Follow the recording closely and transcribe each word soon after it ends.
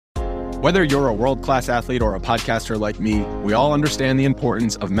Whether you're a world-class athlete or a podcaster like me, we all understand the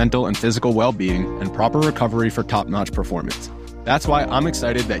importance of mental and physical well-being and proper recovery for top-notch performance. That's why I'm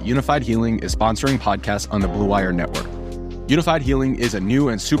excited that Unified Healing is sponsoring podcasts on the Blue Wire Network. Unified Healing is a new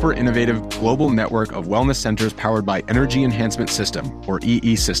and super innovative global network of wellness centers powered by Energy Enhancement System, or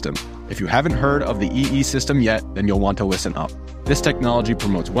EE System. If you haven't heard of the EE System yet, then you'll want to listen up. This technology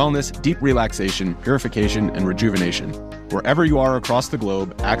promotes wellness, deep relaxation, purification, and rejuvenation. Wherever you are across the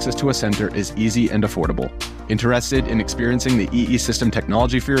globe, access to a center is easy and affordable. Interested in experiencing the EE System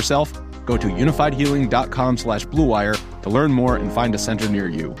technology for yourself? Go to unifiedhealing.com/bluewire to learn more and find a center near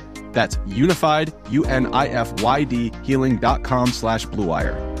you. That's unified, UNIFYD,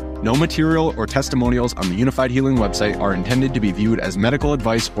 healing.com/bluewire. No material or testimonials on the Unified Healing website are intended to be viewed as medical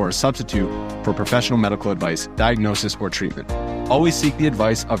advice or a substitute for professional medical advice, diagnosis, or treatment. Always seek the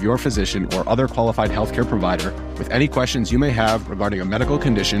advice of your physician or other qualified healthcare provider with any questions you may have regarding a medical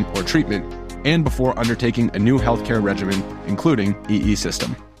condition or treatment and before undertaking a new healthcare regimen, including EE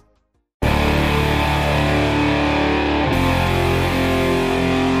System.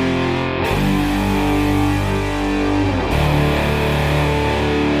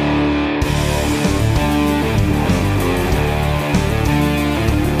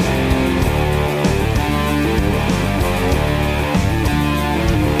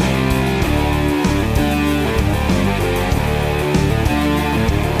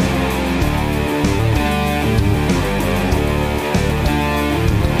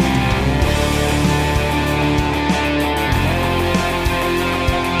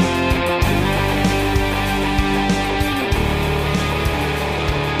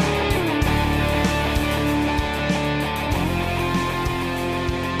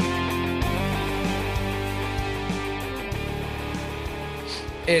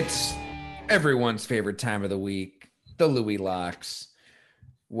 It's everyone's favorite time of the week, the Louis Locks,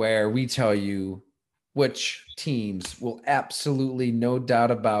 where we tell you which teams will absolutely, no doubt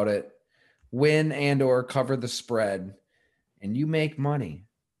about it, win and or cover the spread, and you make money.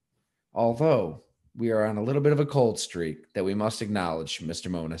 Although we are on a little bit of a cold streak that we must acknowledge, Mr.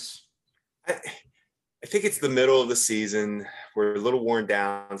 Monis. I think it's the middle of the season. We're a little worn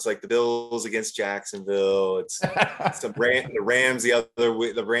down. It's like the Bills against Jacksonville. It's the Rams.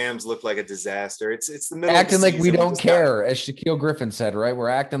 The Rams look like a disaster. It's the middle. Acting of the like season. we don't care, as Shaquille Griffin said, right? We're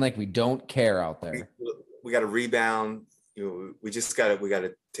acting like we don't care out there. We got to rebound. We got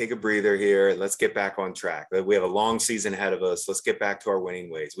to take a breather here. Let's get back on track. We have a long season ahead of us. Let's get back to our winning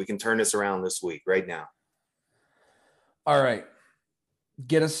ways. We can turn this around this week, right now. All right.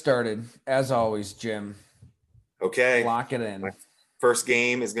 Get us started. As always, Jim. Okay. Lock it in. My first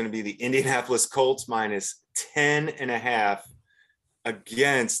game is going to be the Indianapolis Colts minus 10.5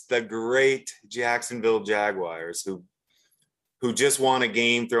 against the great Jacksonville Jaguars, who just won a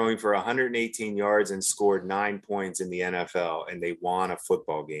game throwing for 118 yards and scored 9 points in the NFL, and they won a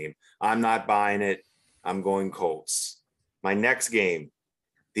football game. I'm not buying it. I'm going Colts. My next game,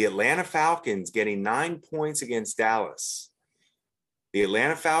 the Atlanta Falcons getting 9 points against Dallas. The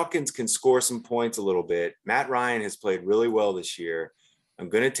Atlanta Falcons can score some points a little bit. Matt Ryan has played really well this year. I'm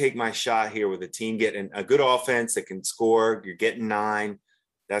going to take my shot here with a team getting a good offense that can score. You're getting 9.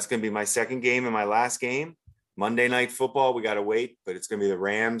 That's going to be my second game and my last game. Monday Night Football, we got to wait, but it's going to be the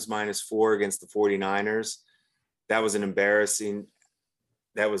Rams -4 against the 49ers. That was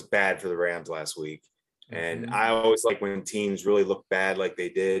bad for the Rams last week. And I always like when teams really look bad like they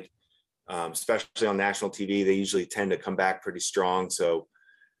did. Especially on national TV, they usually tend to come back pretty strong. So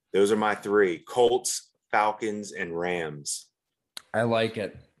those are my 3: Colts, Falcons, and Rams. I like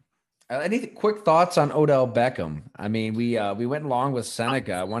it. Any quick thoughts on Odell Beckham? I mean, we went along with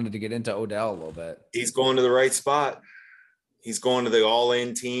Seneca. I wanted to get into Odell a little bit. He's going to the right spot. He's going to the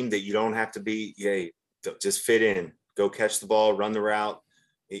all-in team that you don't have to be. Just fit in, go catch the ball, run the route.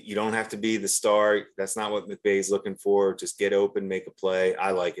 You don't have to be the star. That's not what McVay's looking for. Just get open, make a play.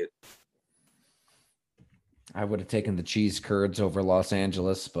 I like it. I would have taken the cheese curds over Los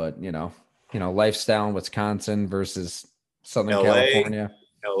Angeles, but lifestyle in Wisconsin versus Southern California.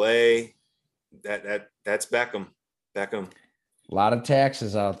 LA, that's Beckham. A lot of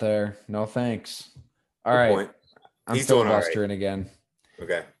taxes out there. No thanks. All right. Point. I'm filibustering again.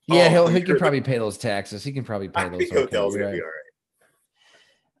 Okay. Yeah, he can probably pay those taxes. He can probably pay those. Odell's gonna be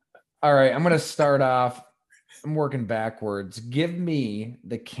all right. I'm going to start off. I'm working backwards. Give me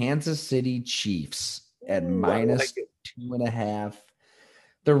the Kansas City Chiefs at -2.5.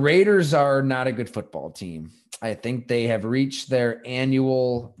 The Raiders are not a good football team. I think they have reached their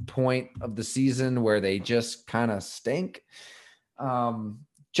annual point of the season where they just kind of stink. John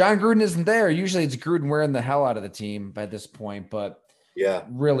Gruden isn't there. Usually it's Gruden wearing the hell out of the team by this point, but Yeah.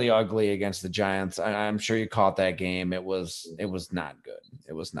 really ugly against the Giants. I'm sure you caught that game. It was not good.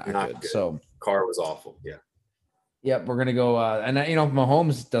 It was not good. So Carr was awful. Yeah. yep, we're gonna go. And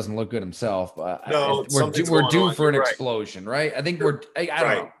Mahomes doesn't look good himself. No, we're due on. for an You're right. explosion, right? I think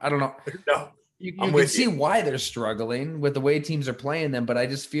I don't know. No, you can see why they're struggling with the way teams are playing them, but I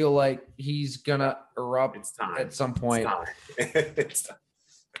just feel like he's gonna erupt at some point. It's time.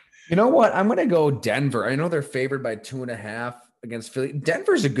 You know what? I'm gonna go Denver. I know they're favored by 2.5 against Philly.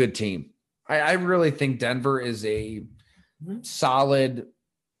 Denver's a good team. I really think Denver is a solid,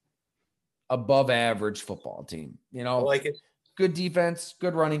 above average football team. You know, I like it. Good defense,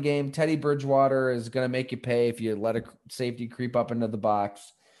 good running game. Teddy Bridgewater is going to make you pay if you let a safety creep up into the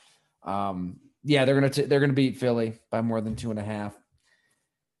box. Yeah, they're gonna beat Philly by more than 2.5.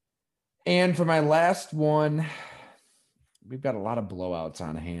 And for my last one, we've got a lot of blowouts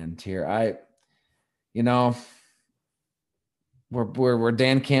on hand here. We're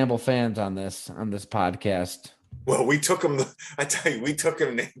Dan Campbell fans on this podcast. Well, we took them. I tell you, we took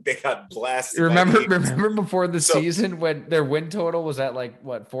them. They got blasted. Remember before the season when their win total was at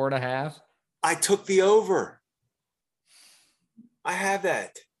 4.5? I took the over. I have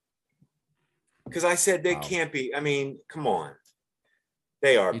that because I said they can't be. I mean, come on,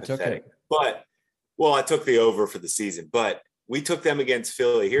 they are pathetic. But I took the over for the season. But we took them against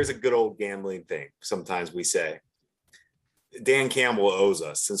Philly. Here's a good old gambling thing. Sometimes we say Dan Campbell owes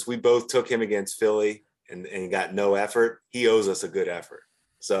us, since we both took him against Philly. And he got no effort. He owes us a good effort.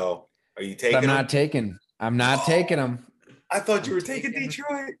 So, are you taking? I'm not taking him. I thought you were taking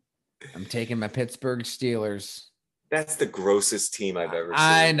Detroit. I'm taking my Pittsburgh Steelers. That's the grossest team I've ever seen.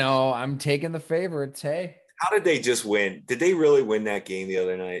 I know. I'm taking the favorites. Hey, how did they just win? Did they really win that game the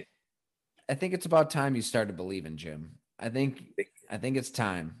other night? I think it's about time you started believing, Jim. I think it's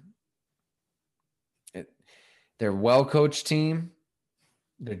time. They're a well-coached team.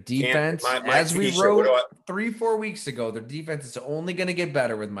 Their defense, as we wrote 3-4 weeks ago, their defense is only going to get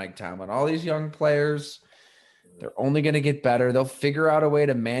better with Mike Tomlin. All these young players, they're only going to get better. They'll figure out a way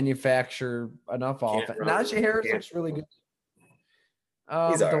to manufacture enough offense. Najee Harris looks really good.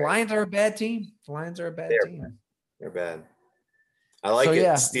 The Lions are a bad team. They're bad. I like it.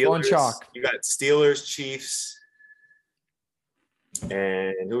 Yeah, Steelers. Chalk. You got Steelers, Chiefs,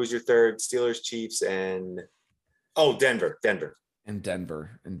 and who was your third? Steelers, Chiefs, and Denver. In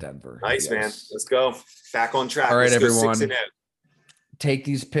Denver. Nice, man. Let's go. Back on track. All right, Let's everyone. Go 6-0. Take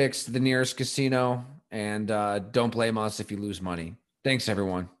these picks to the nearest casino and don't blame us if you lose money. Thanks,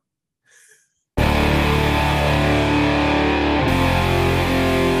 everyone.